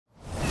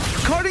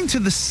According to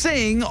the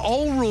saying,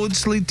 all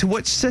roads lead to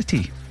which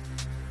city?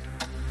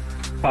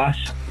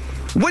 Pass.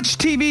 Which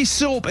TV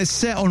soap is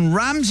set on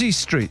Ramsay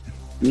Street?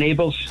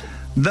 Neighbours.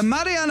 The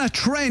Mariana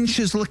Trench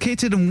is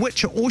located in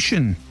which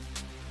ocean?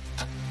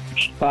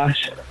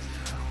 Pass.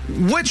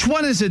 Which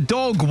one is a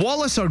dog,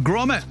 Wallace or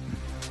Gromit?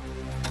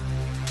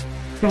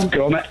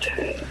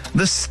 Gromit.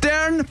 The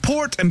stern,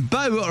 port and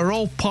bow are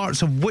all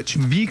parts of which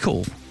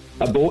vehicle?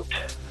 A boat.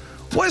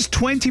 What is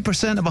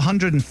 20% of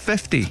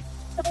 150?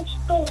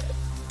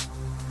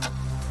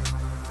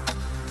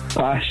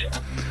 Pass.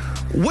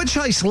 Which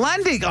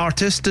Icelandic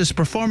artist is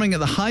performing at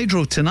the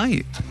Hydro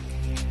tonight?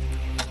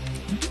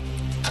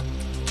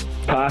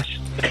 Pass.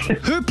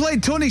 Who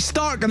played Tony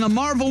Stark in the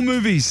Marvel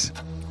movies?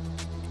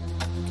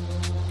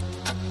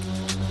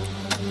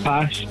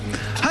 Pass.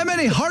 How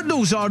many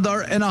hurdles are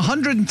there in a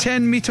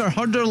 110-metre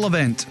hurdle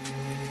event?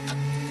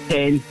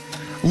 10.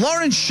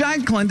 Lawrence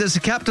Shankland is the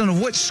captain of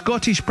which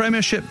Scottish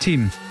Premiership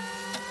team?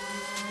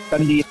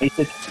 Dundee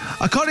United.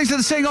 According to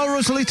the saying, all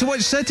roads lead to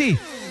which city?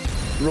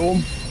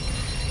 Rome.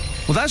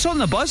 Well, that's on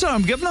the buzzer.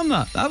 I'm giving him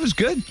that. That was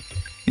good.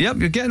 Yep,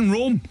 you're getting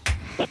Rome.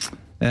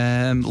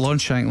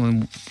 Lawrence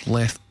Shankland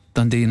left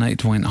Dundee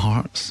United, went to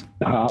Hearts.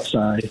 Hearts,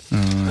 aye.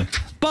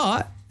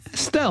 But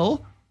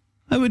still,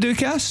 how we do,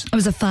 Cass? It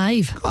was a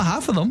 5. Got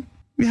half of them.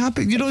 You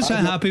happy? You don't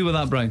sound happy with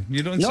that, Brian.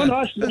 You don't. No,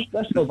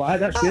 that's not bad.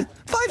 That's good.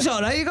 5's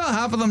all right. You got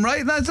half of them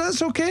right.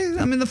 That's okay.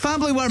 I mean, the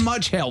family weren't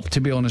much help, to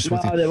be honest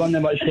with you. No, they weren't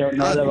much help.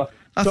 No, they were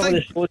probably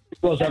the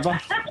slowest goals ever.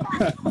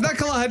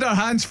 Nicola had her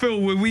hands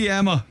full with wee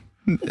Emma.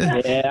 Yeah,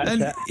 that's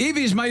and it.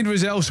 Evie's mind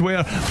was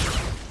elsewhere.